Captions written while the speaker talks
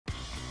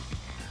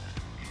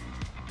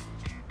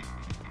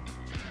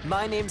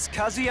My name's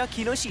Kazuya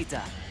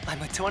Kinoshita. I'm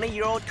a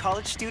 20-year-old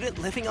college student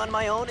living on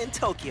my own in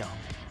Tokyo.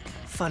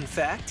 Fun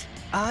fact,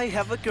 I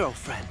have a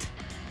girlfriend.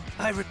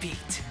 I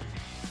repeat,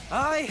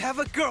 I have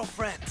a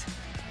girlfriend.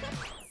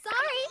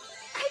 Sorry,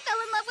 I fell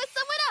in love with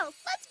someone else.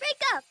 Let's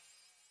break up.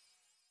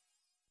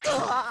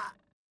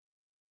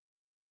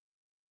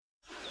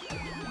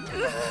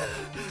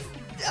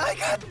 I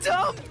got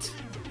dumped!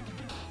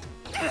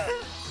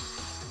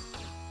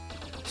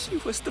 She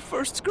was the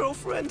first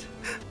girlfriend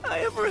I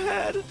ever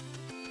had.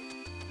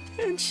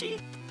 And she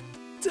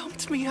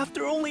dumped me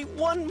after only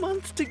 1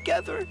 month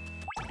together.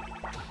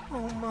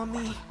 Oh,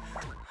 Mommy,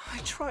 I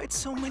tried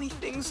so many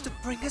things to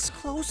bring us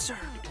closer.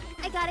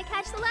 I gotta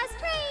catch the last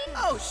train.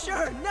 Oh,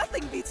 sure,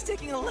 nothing beats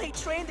taking a late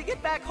train to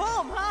get back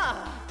home,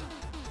 huh?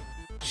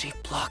 She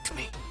blocked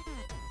me.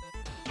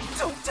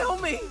 Don't tell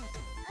me!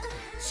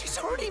 She's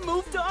already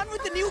moved on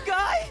with the new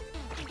guy?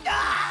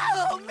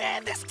 Oh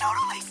man, this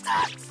totally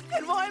sucks!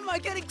 And why am I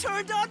getting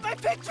turned on by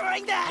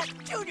picturing that?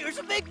 Junior's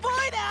a big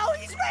boy now,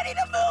 he's ready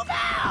to move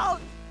out!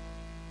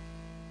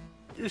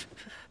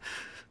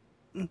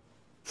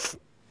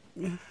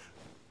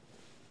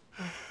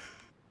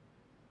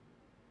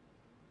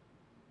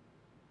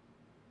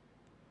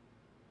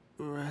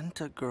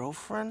 Rent a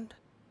girlfriend?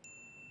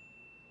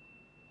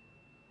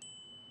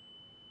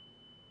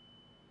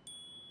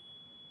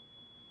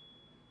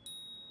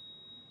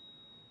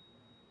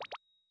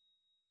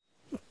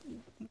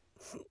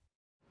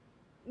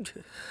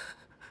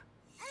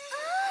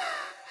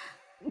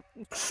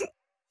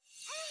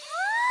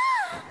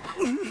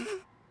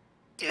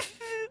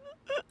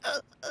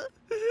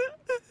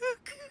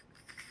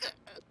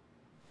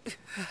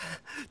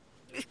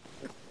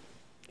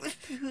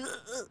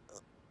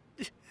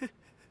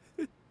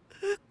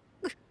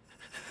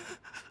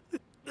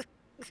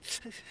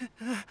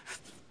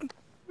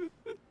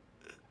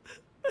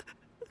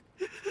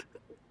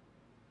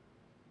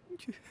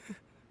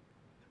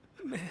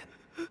 Man,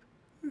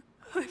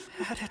 I've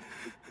had it.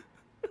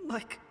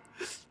 Like,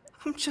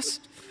 I'm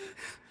just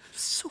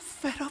so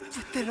fed up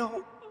with it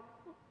all.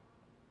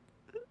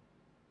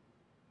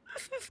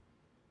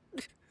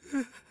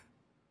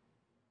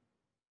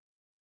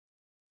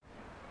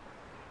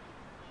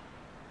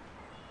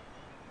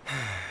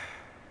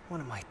 What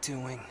am I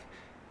doing?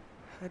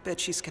 I bet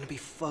she's gonna be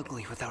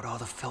fugly without all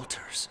the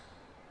filters.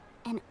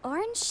 An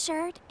orange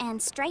shirt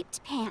and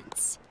striped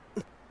pants.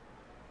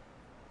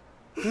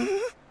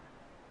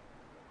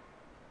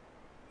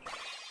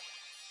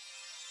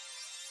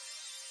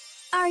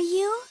 Are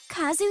you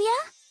Kazuya?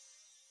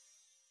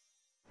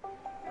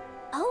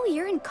 Oh,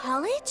 you're in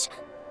college?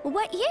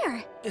 What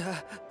year?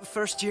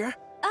 First year?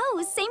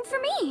 Oh, same for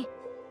me.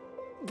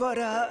 But,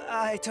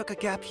 I took a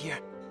gap year.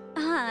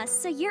 Ah,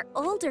 so you're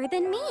older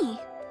than me.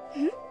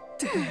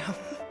 Damn.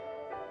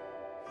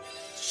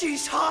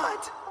 She's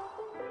hot!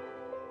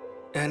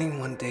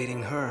 Anyone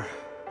dating her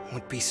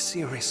would be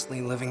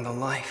seriously living the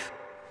life.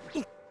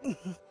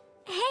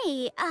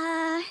 Hey,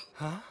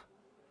 Huh?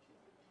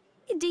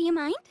 do you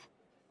mind?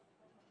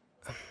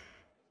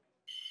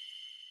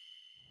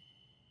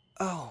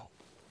 Oh,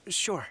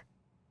 sure.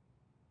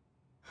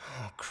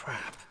 Oh,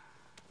 crap.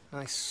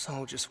 I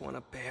so just want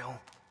to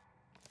bail.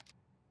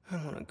 I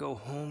want to go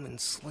home and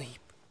sleep.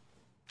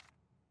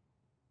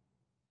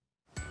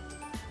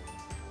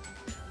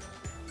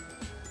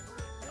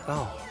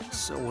 Oh,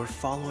 so we're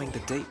following the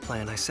date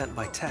plan I sent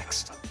by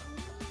text.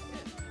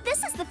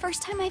 This is the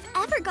first time I've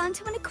ever gone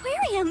to an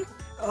aquarium.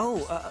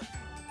 Oh,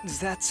 is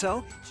that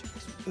so?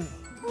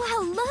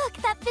 Wow, look,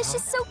 that fish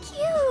is so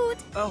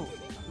cute. Oh,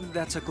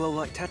 that's a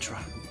glow-light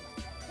tetra.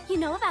 You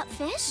know about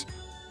fish?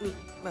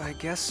 I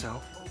guess so.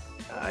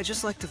 I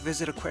just like to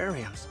visit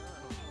aquariums.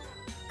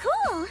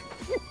 Cool.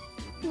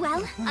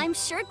 Well, I'm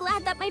sure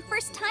glad that my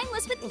first time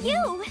was with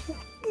you.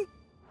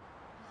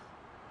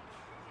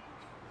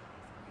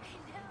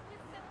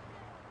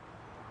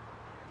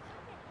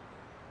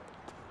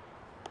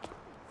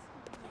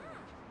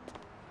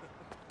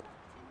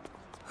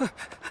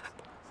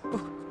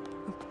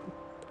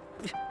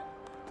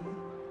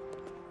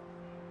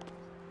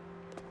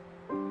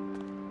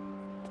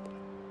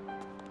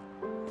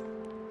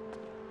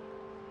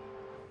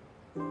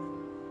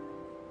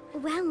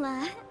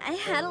 Well, I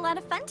had a lot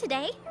of fun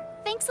today.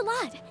 Thanks a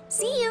lot.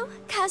 See you,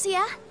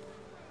 Kazuya.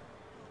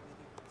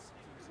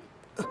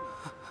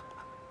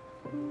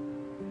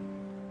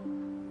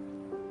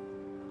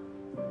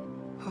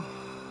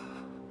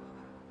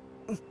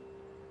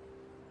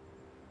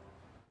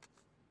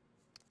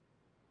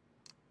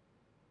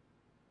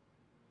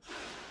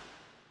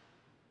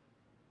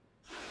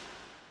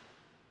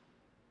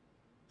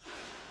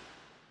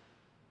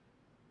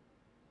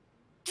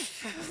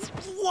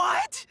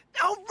 What?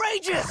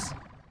 Outrageous!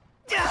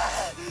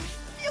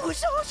 It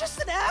was all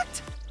just an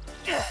act?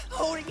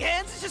 Holding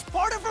hands is just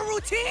part of her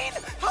routine?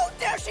 How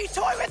dare she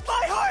toy with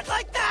my heart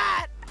like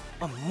that?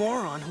 A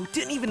moron who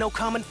didn't even know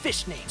common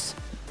fish names.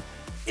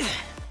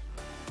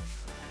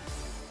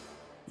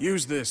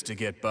 Use this to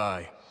get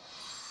by.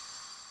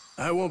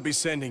 I won't be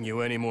sending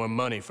you any more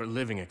money for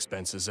living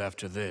expenses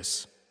after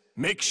this.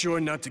 Make sure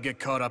not to get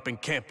caught up in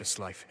campus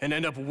life and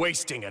end up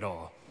wasting it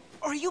all.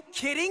 Are you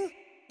kidding?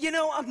 You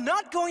know, I'm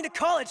not going to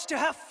college to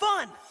have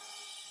fun!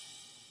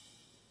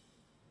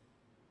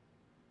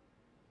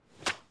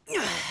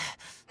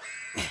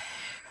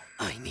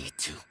 I need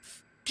to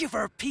give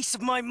her a piece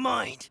of my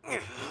mind.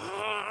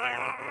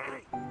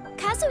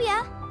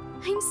 Kazuya,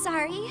 I'm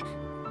sorry.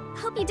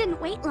 Hope you didn't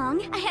wait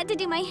long. I had to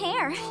do my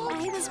hair.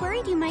 I was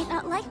worried you might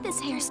not like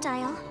this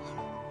hairstyle.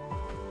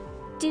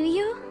 Do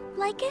you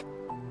like it?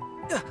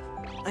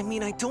 I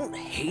mean, I don't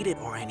hate it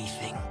or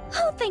anything.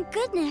 Oh, thank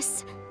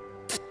goodness.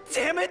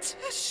 Damn it!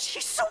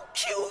 She's so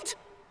cute!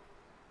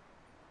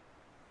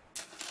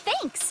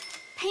 Thanks.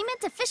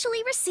 Payment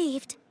officially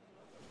received.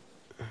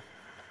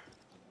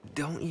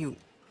 Don't you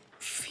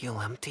feel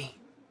empty?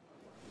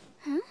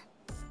 Huh?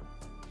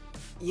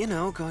 You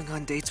know, going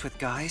on dates with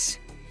guys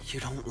you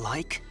don't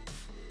like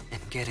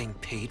and getting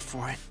paid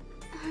for it.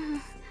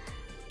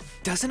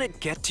 Doesn't it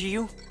get to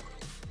you?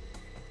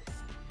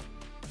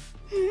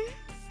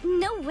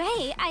 No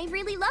way. I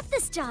really love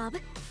this job.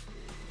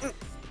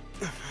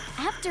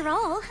 After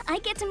all, I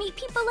get to meet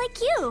people like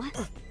you.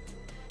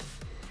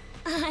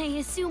 I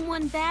assume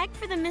one bag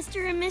for the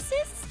Mr. and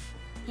Mrs.?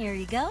 Here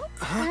you go.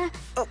 Huh?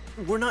 Oh,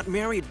 we're not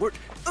married. We're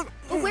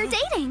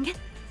dating.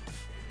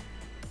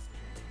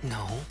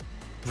 No,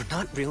 we're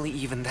not really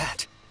even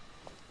that.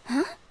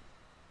 Huh?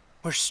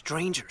 We're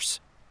strangers,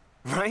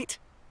 right?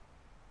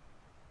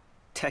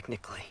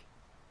 Technically.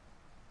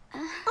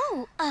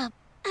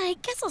 I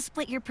guess I'll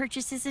split your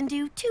purchases and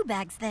do 2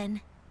 bags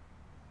then.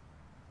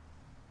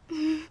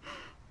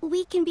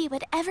 We can be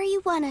whatever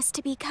you want us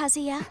to be,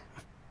 Kazuya.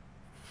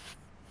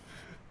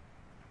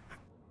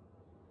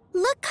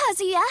 Look,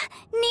 Kazuya!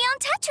 Neon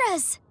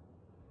Tetras!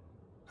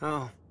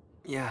 Oh,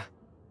 yeah.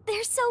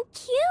 They're so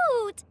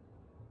cute!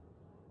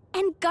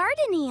 And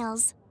garden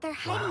eels. They're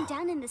hiding Wow.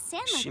 down in the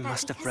sand like She that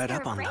must have because read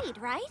they're up on them. afraid,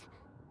 right?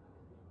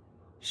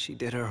 She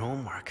did her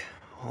homework,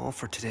 all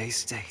for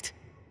today's date.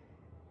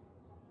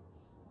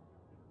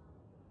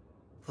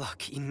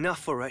 Look,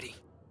 enough already.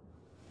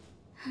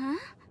 Huh?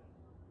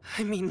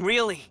 I mean,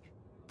 really,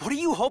 what are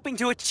you hoping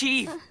to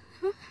achieve?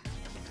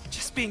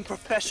 Just being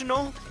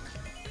professional?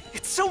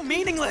 It's so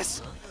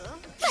meaningless!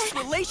 These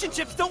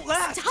relationships don't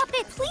last! Stop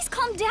it! Please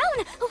calm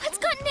down! What's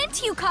gotten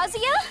into you,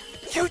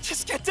 Kazuya? You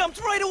just get dumped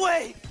right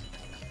away!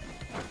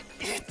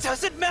 It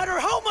doesn't matter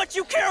how much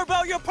you care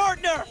about your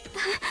partner!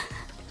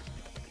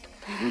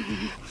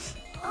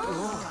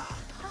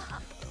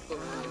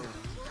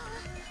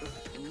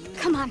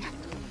 Come on,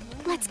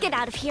 let's get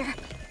out of here.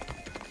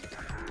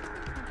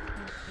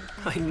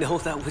 I know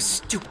that was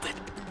stupid.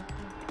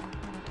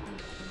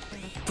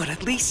 But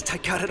at least I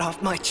got it off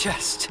my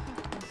chest.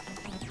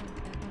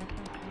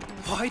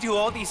 Why do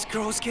all these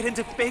girls get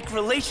into fake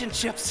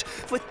relationships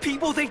with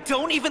people they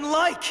don't even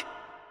like?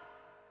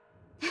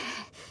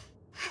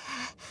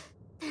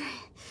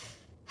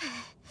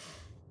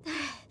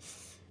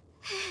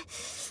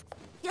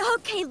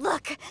 Okay,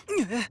 look.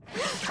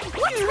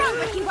 What's wrong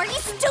with you? Are you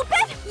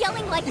stupid?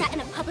 Yelling like that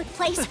in a public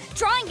place,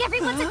 drawing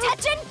everyone's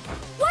attention?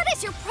 What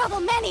is your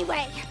problem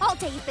anyway? All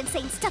day you've been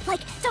saying stuff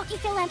like, don't you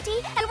feel empty?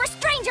 And we're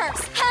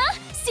strangers, huh?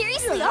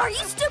 Seriously, are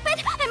you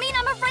stupid? I mean,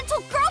 I'm a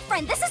rental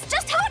girlfriend. This is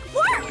just how it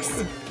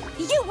works.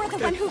 You were the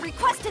one who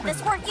requested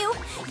this, weren't you?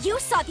 You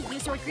saw the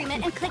user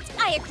agreement and clicked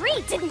I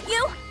agree, didn't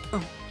you?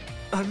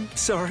 I'm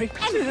sorry.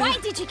 And why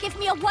did you give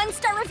me a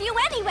 1-star review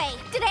anyway?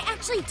 Did I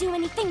actually do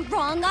anything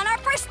wrong on our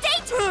first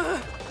date?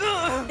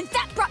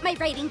 That brought my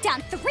rating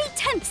down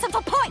 3/10 of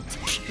a point.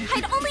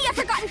 I'd only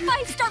ever gotten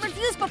 5-star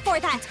reviews before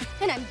that,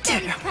 and I'm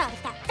very proud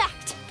of that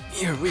fact.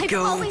 Here we I've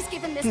go. always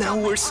given this Now job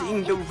my we're all,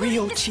 seeing the including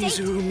real this date.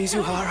 Chizuru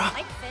Mizuhara. I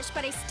like fish,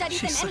 but I studied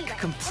She's them like anyway.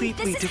 a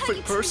completely And this is how different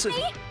you treat person.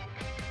 me?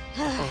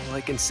 All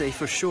I can say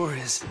for sure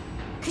is...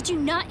 Could you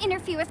not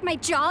interfere with my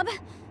job?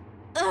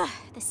 Ugh,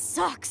 this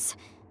sucks.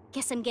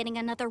 Guess I'm getting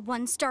another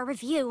 1-star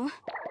review.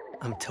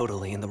 I'm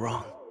totally in the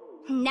wrong.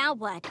 Now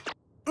what?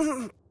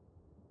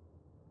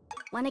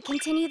 Want to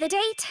continue the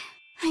date?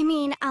 I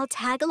mean, I'll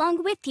tag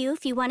along with you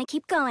if you want to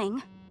keep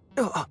going.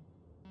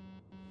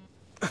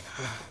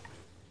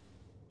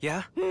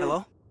 Yeah?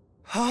 Hello?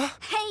 Huh?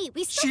 Hey,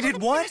 we still She did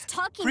haven't what? finished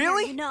talking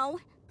Really? here, you know.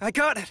 I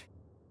got it!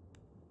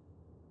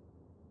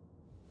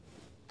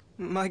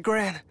 My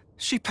gran,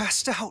 she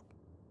passed out.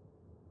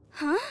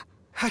 Huh?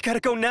 I gotta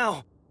go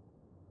now.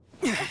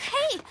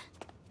 Hey,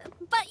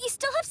 but you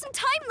still have some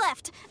time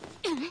left.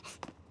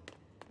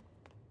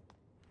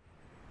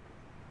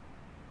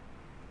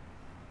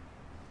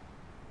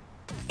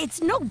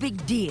 It's no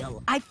big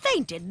deal. I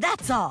fainted,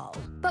 that's all.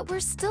 But we're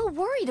still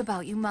worried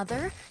about you,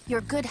 Mother.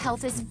 Your good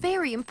health is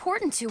very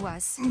important to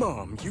us.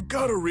 Mom, you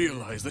gotta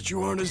realize that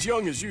you aren't as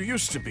young as you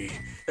used to be.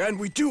 And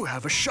we do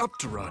have a shop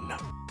to run.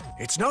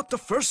 It's not the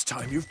first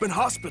time you've been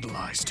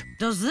hospitalized.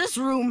 Does this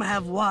room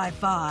have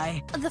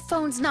Wi-Fi? The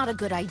phone's not a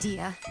good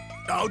idea.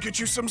 I'll get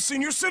you some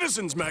senior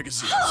citizens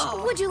magazines.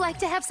 Would you like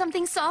to have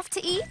something soft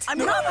to eat? I'm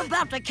not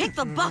about to kick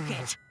the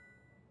bucket.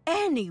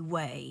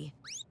 Anyway,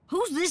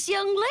 who's this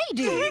young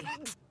lady?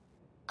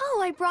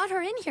 Oh, I brought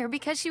her in here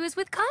because she was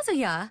with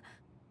Kazuya.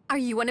 Are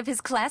you one of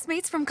his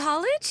classmates from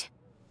college?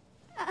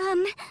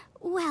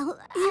 Well,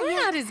 You're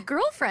not his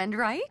girlfriend,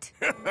 right?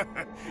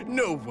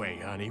 No way,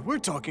 honey. We're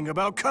talking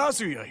about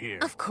Kazuya here.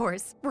 Of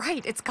course.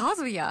 Right, it's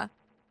Kazuya.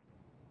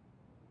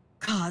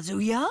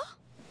 Kazuya?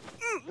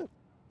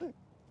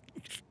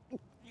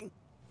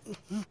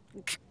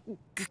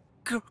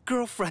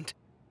 Girlfriend.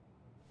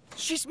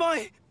 She's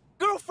my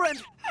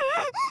girlfriend!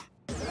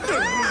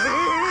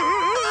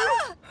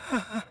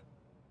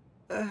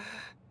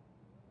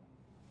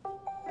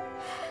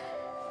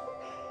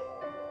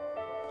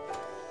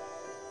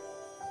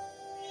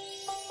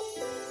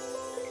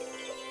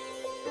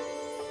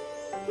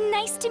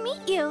 Nice to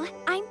meet you.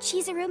 I'm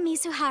Chizuru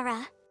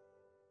Mizuhara.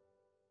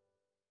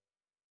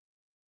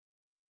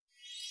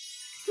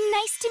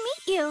 Nice to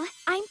meet you.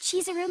 I'm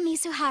Chizuru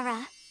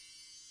Mizuhara.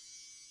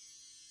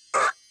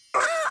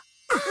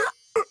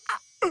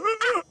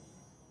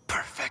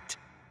 Perfect.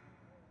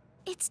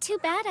 It's too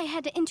bad I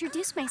had to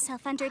introduce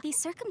myself under these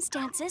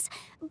circumstances,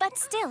 but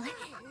still,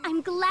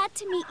 I'm glad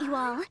to meet you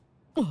all.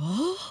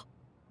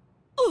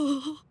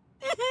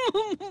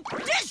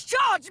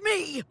 Discharge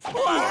me!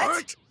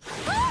 What?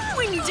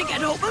 We need to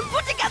get home and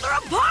put together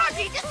a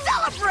party to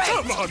celebrate!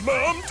 Come on,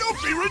 Mom!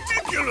 Don't be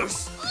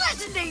ridiculous!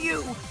 Listen to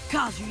you!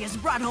 Kazuya's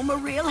brought home a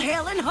real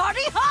hale and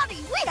hearty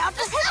hottie! We have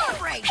to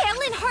celebrate!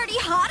 Hale and hearty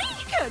hottie?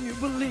 Can you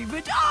believe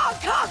it? Ah,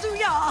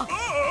 Kazuya!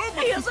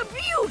 Mom! He has a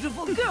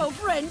beautiful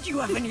girlfriend! You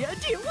have any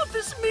idea what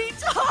this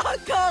means? Ah,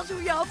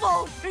 Kazuya of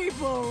all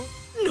people!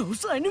 No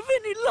sign of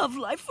any love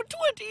life for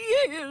 20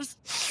 years!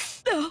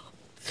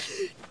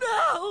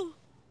 Now,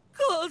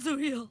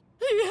 Kazuya,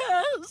 he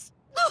has!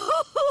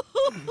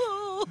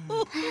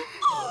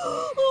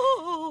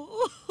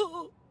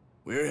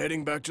 We're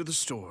heading back to the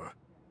store.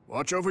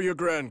 Watch over your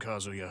grand,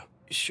 Kazuya.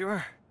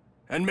 Sure.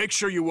 And make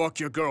sure you walk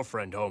your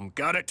girlfriend home,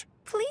 got it?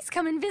 Please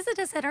come and visit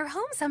us at our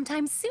home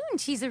sometime soon,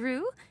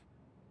 Chizuru.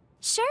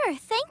 Sure,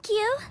 thank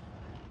you.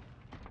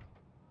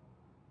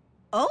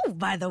 Oh,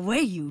 by the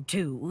way, you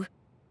two.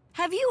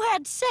 Have you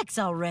had sex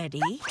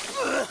already?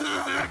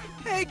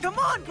 Hey, come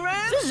on,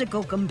 Gran!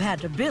 Physical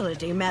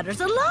compatibility matters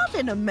a lot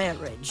in a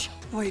marriage.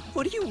 Wait,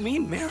 what do you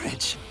mean,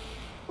 marriage?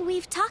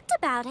 We've talked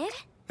about it.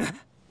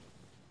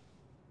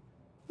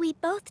 We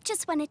both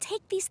just want to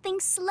take these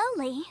things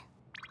slowly.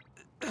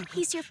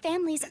 He's your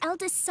family's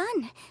eldest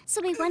son,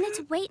 so we wanted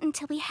to wait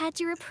until we had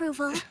your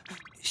approval.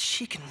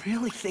 She can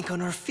really think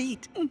on her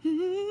feet.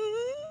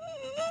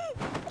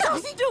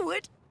 Just do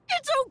it!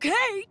 It's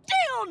okay!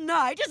 Day or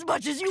night, as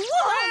much as you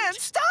want! Gran,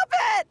 stop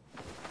it!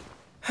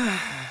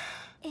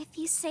 If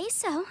you say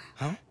so.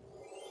 Huh?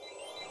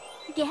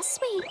 Yes,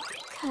 we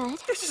could.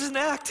 This is an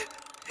act.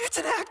 It's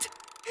an act.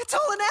 It's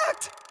all an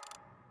act.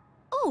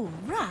 Oh,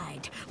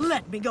 right.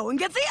 Let me go and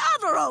get the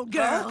other old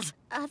girls.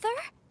 Other?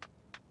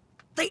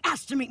 They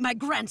asked to meet my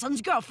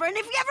grandson's girlfriend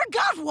if he ever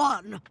got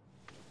one.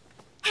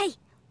 Hey,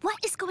 what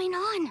is going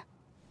on?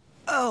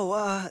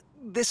 Oh,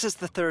 this is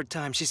the third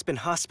time she's been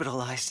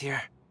hospitalized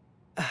here.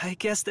 I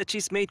guess that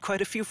she's made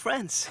quite a few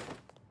friends.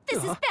 This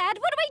is bad.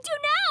 What do I do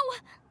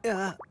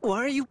now?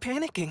 Why are you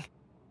panicking?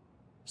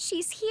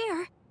 She's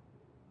here.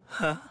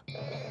 Huh?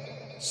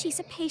 She's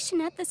a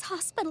patient at this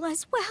hospital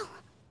as well.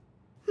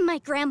 My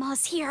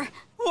grandma's here.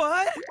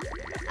 What?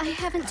 I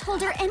haven't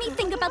told her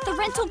anything about the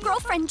rental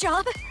girlfriend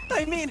job.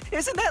 I mean,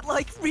 isn't that,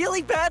 like,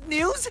 really bad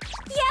news?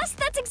 Yes,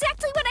 that's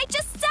exactly what I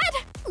just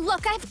said.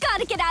 Look, I've got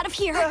to get out of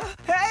here.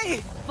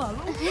 Hey!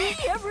 Follow me,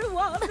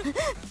 everyone.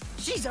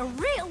 She's a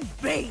real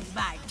babe,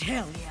 I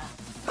tell ya.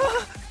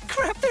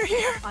 Crap, they're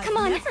here! Come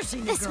on, I've never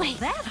seen this a girl way.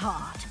 that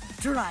hot.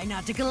 Try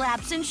not to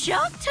collapse in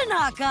shock,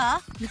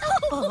 Tanaka.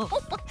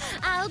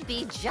 I'll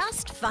be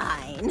just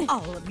fine.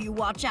 All of you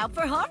watch out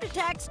for heart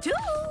attacks, too.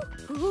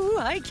 Ooh,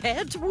 I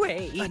can't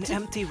wait. An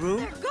empty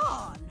room? They're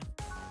gone.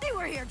 They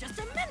were here just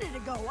a minute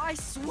ago, I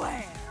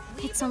swear.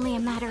 It's only a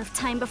matter of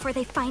time before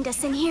they find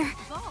us in here.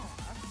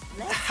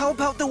 How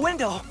about the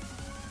window?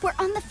 We're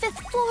on the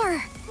 5th floor.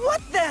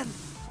 What then?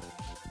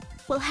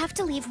 We'll have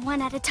to leave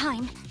one at a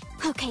time.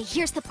 Okay,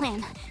 here's the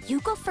plan.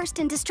 You go first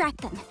and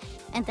distract them.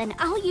 And then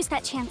I'll use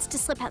that chance to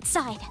slip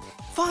outside.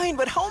 Fine,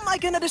 but how am I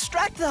gonna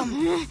distract them?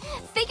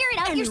 Figure it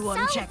out Anyone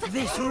yourself. check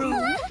this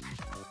room?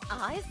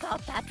 I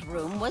thought that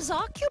room was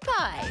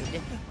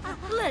occupied.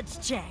 Let's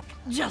check,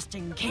 just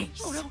in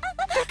case. Oh no,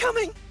 they're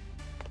coming!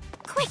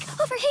 Quick,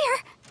 over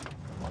here.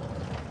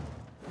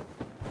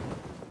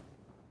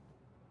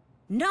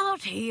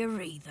 Not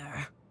here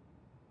either.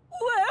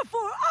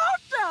 Wherefore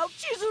art thou,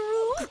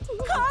 Chizuru?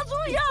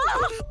 Kazuya!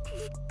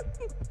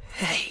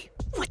 Hey,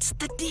 what's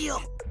the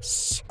deal?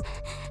 Shh.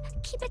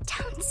 Keep it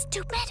down,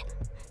 stupid.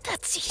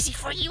 That's easy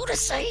for you to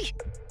say.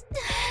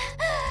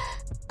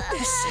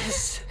 This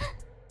is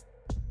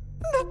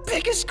the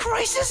biggest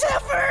crisis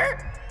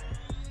ever!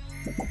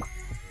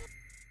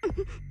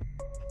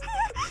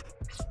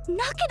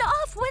 Knock it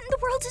off! What in the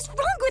world is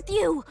wrong with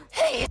you?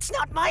 Hey, it's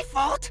not my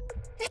fault!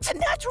 It's a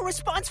natural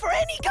response for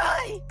any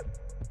guy!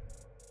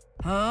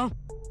 Huh?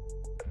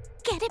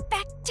 Get it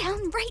back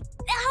down right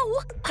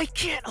now! I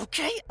can't,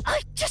 okay?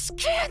 I just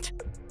can't!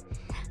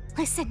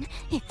 Listen,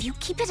 if you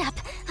keep it up,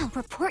 I'll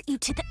report you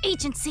to the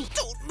agency.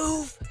 Don't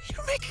move!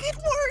 You're making it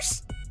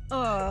worse!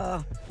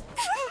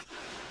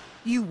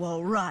 You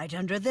all right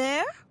under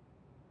there?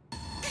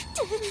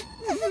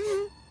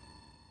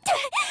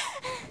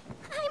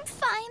 I'm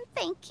fine,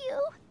 thank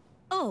you.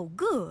 Oh,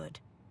 good.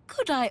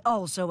 Could I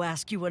also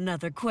ask you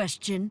another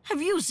question?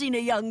 Have you seen a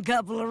young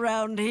couple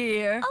around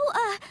here?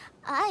 Oh,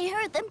 I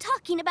heard them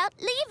talking about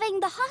leaving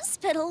the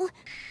hospital.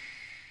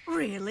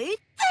 Really?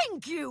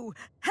 Thank you!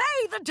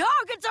 Hey, the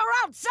targets are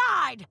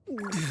outside!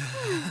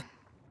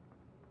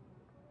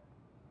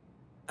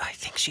 I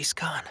think she's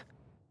gone.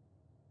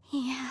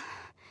 Yeah.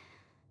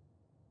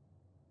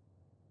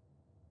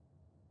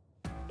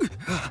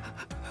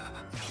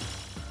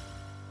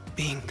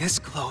 Being this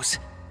close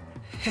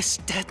is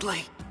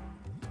deadly.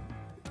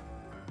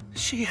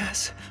 She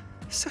has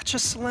such a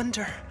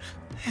slender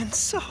and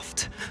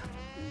soft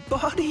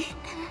body.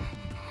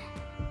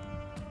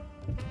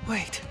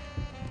 Wait,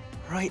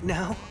 right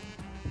now?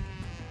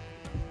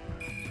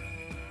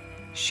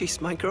 She's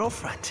my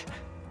girlfriend,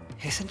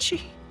 isn't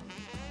she?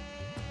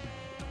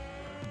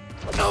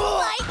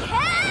 Like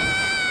hell!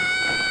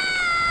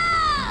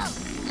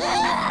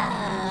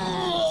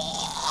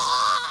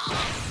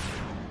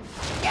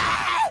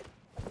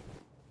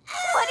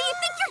 What do you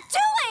think you're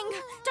doing?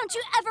 Don't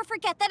you ever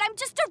forget that I'm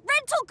just a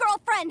rental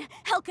girlfriend.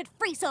 Hell could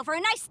freeze over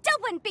and I still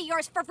wouldn't be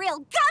yours for real.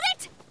 Got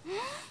it?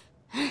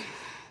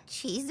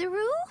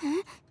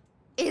 Chizuru?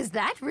 Is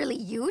that really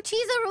you,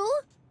 Chizuru?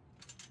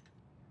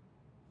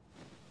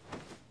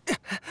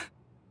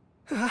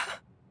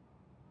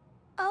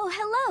 Oh,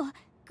 hello,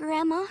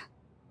 Grandma.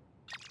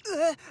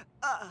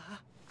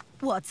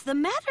 What's the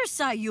matter,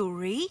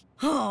 Sayuri?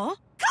 Huh?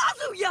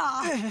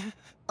 Kazuya!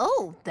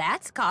 Oh,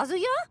 that's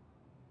Kazuya?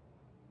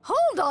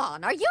 Hold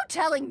on, are you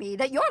telling me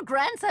that your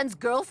grandson's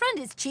girlfriend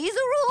is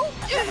Chizuru?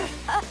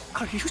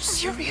 Are you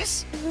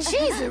serious?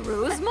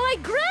 Chizuru's my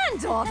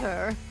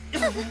granddaughter!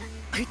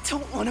 I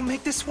don't want to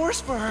make this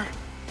worse for her.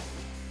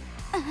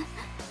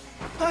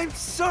 I'm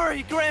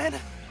sorry, Gran.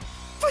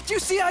 But you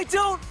see, I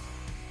don't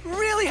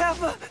really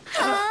have a...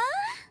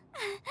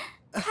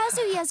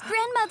 Kazuya's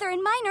grandmother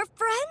and mine are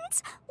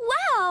friends?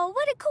 Wow,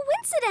 what a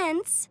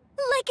coincidence!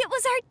 Like it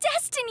was our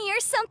destiny or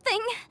something.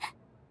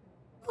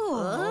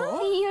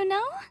 Oh, You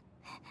know?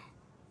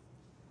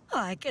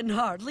 I can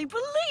hardly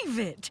believe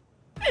it.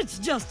 It's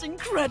just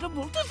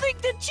incredible to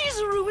think that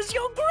Chizuru is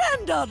your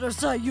granddaughter,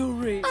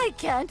 Sayuri. I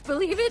can't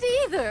believe it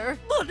either.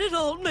 But it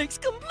all makes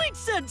complete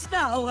sense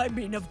now. I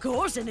mean, of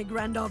course, any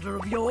granddaughter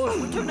of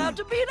yours would turn out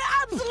to be an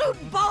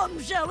absolute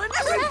bombshell in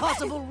every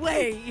possible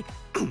way.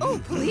 Oh,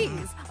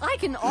 please. I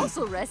can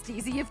also rest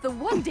easy if the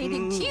one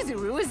dating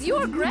Chizuru is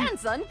your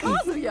grandson,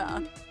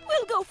 Kazuya.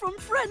 We'll go from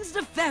friends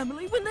to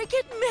family when they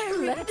get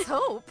married. Let's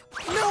hope.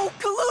 No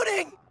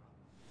colluding!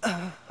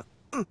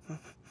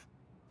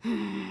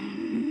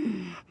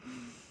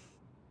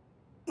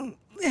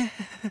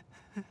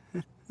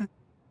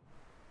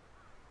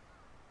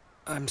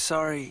 I'm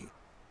sorry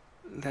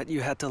that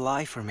you had to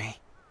lie for me.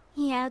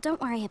 Yeah,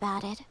 don't worry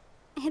about it.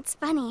 It's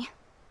funny.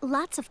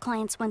 Lots of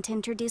clients want to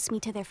introduce me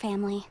to their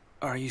family.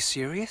 Are you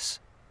serious?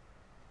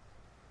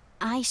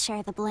 I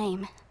share the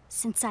blame,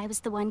 since I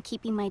was the one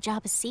keeping my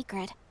job a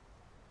secret.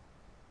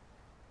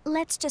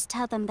 Let's just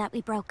tell them that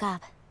we broke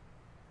up.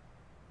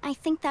 I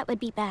think that would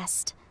be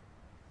best.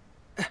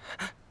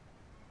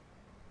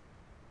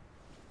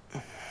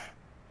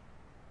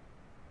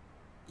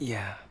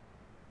 Yeah.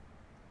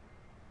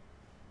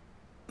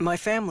 My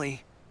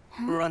family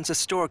runs a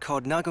store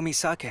called Nagumi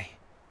Sake.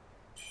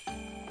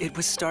 It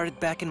was started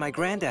back in my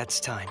granddad's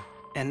time,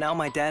 and now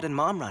my dad and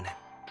mom run it.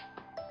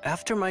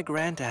 After my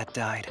granddad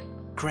died,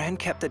 Gran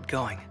kept it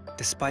going,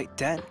 despite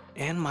debt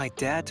and my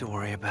dad to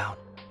worry about.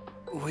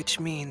 Which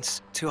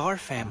means, to our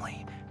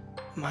family,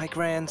 my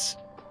Gran's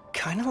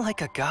kinda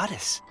like a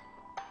goddess.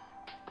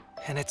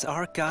 And it's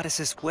our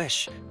goddess's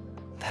wish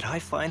that I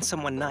find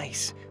someone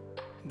nice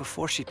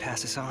before she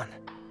passes on.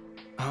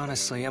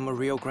 Honestly, I'm a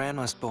real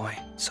grandma's boy,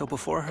 so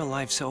before her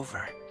life's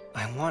over,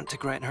 I want to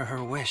grant her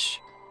her wish.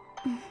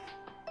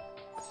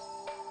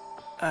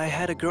 I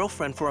had a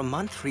girlfriend for a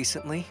month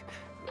recently,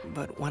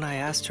 but when I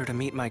asked her to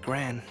meet my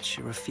Gran,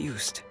 she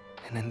refused.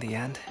 And in the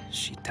end,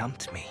 she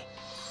dumped me.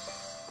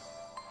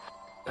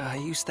 I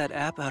used that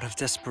app out of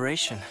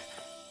desperation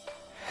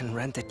and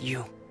rented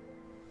you.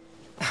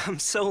 I'm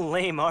so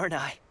lame, aren't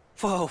I?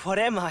 Whoa, what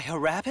am I, a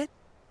rabbit?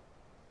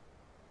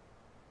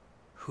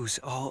 Who's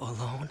all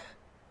alone?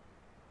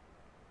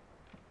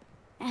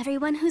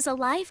 Everyone who's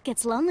alive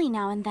gets lonely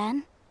now and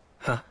then.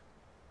 Huh?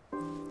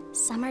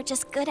 Some are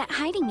just good at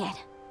hiding it,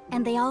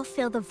 and they all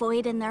fill the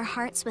void in their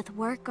hearts with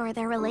work or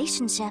their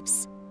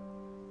relationships.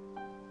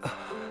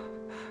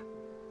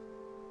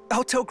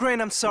 I'll tell Gran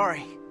I'm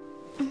sorry.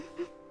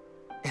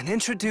 And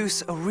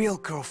introduce a real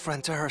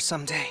girlfriend to her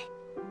someday.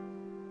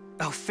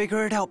 I'll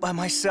figure it out by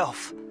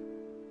myself.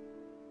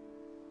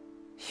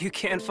 You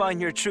can't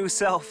find your true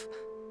self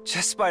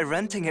just by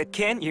renting it,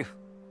 can you?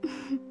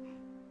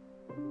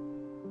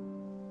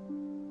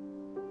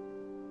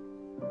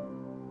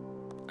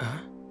 Huh?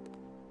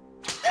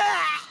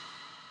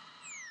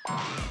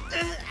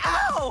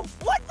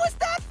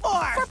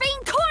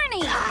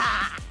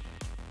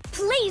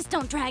 Please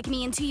don't drag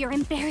me into your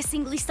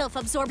embarrassingly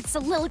self-absorbed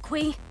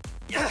soliloquy.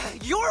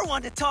 You're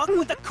one to talk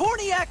with the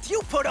corny act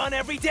you put on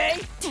every day!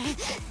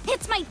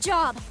 It's my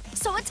job,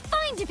 so it's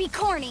fine to be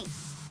corny.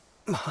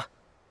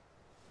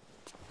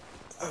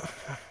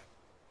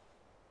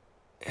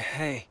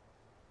 Hey.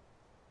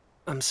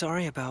 I'm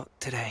sorry about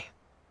today.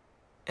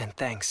 And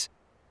thanks.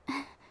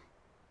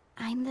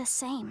 I'm the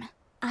same.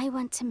 I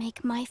want to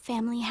make my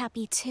family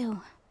happy too.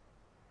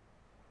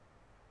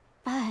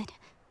 But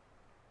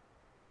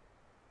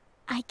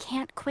I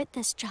can't quit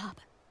this job.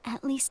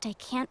 At least I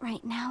can't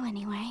right now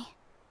anyway.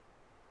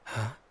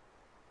 Huh?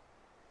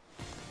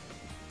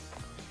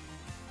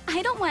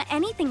 I don't want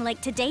anything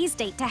like today's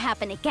date to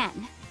happen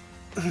again.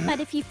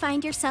 But if you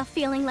find yourself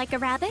feeling like a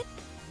rabbit,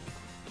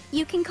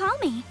 you can call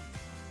me.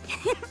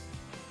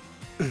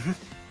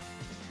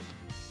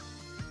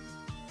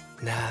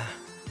 Nah,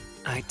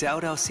 I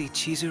doubt I'll see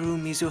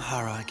Chizuru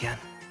Mizuhara again.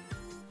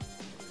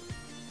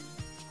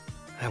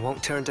 I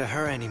won't turn to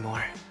her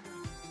anymore.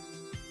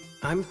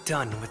 I'm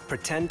done with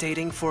pretend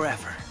dating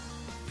forever.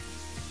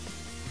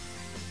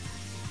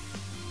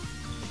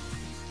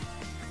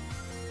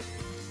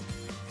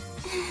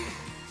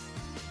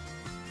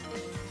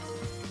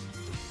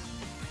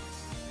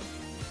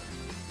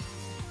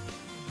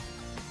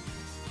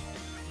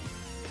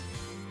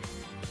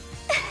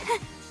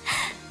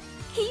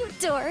 You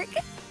dork.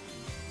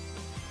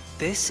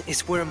 This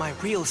is where my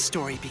real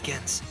story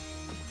begins.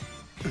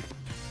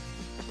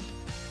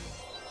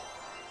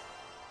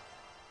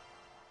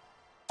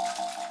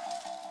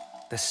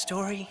 The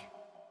story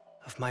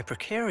of my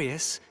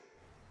precarious,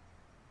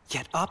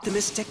 yet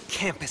optimistic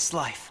campus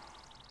life.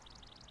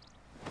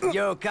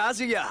 Yo,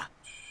 Kazuya!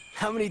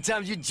 How many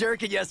times you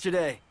jerk it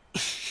yesterday?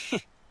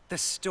 The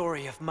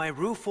story of my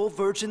rueful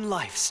virgin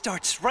life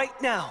starts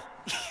right now.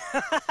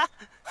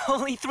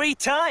 Only 3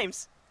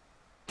 times.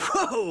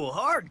 Whoa,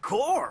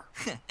 hardcore!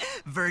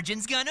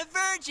 Virgin's gonna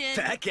virgin!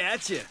 Back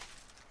at you.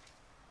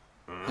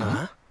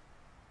 Huh?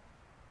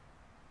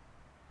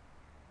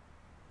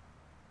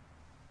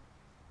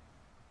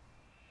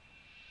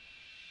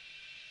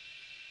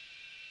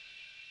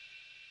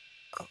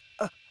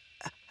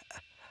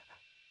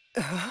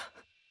 Huh?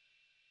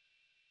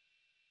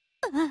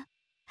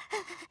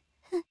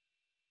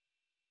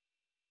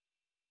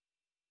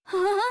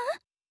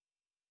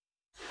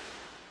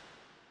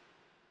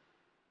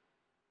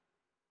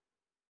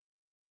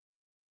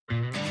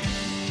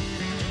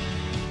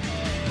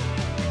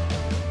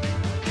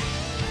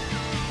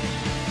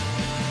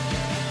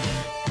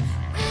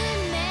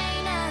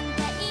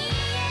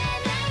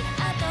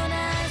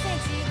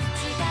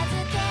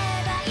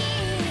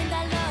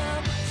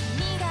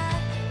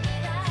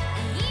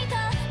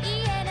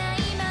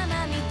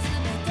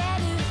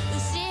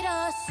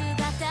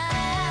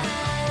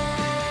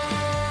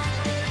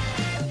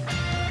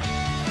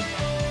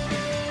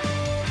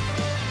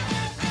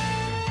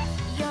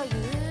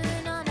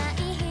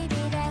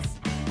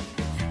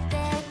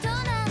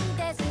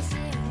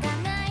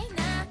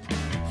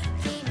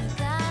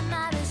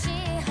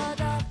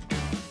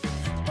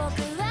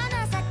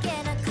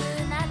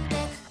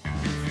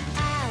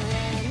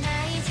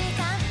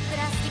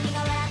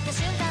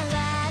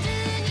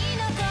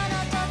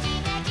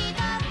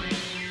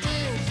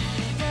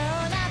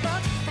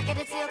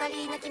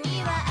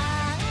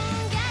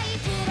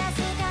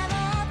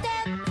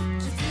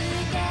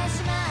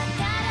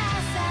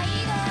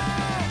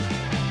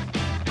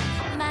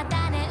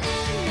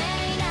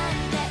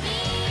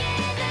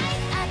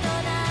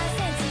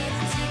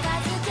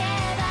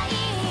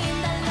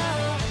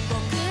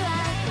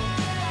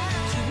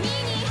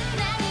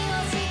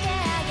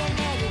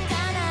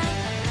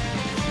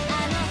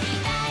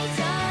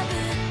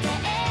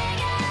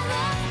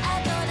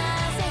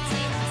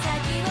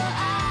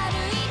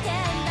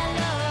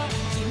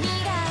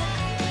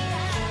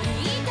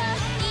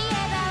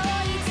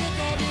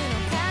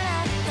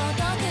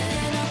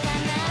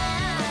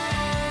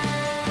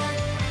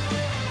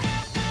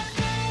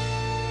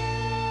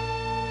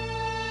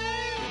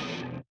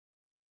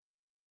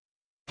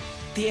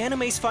 The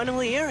anime's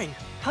finally airing,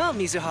 huh,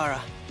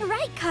 Mizuhara?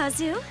 Right,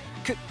 Kazu.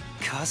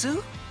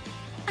 Kazu?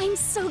 I'm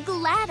so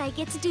glad I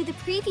get to do the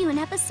preview in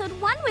episode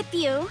 1 with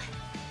you.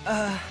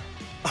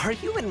 Are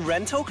you in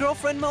rental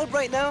girlfriend mode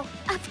right now?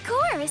 Of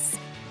course.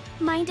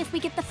 Mind if we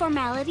get the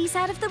formalities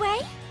out of the way?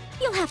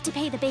 You'll have to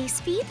pay the base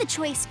fee, the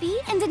choice fee,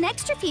 and an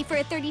extra fee for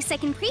a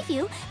 30-second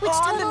preview, which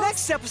On totals... the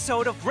next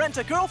episode of Rent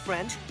a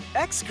Girlfriend,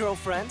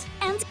 Ex-Girlfriend,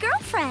 And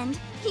girlfriend.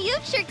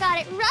 You've sure got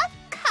it rough,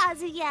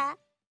 Kazuya.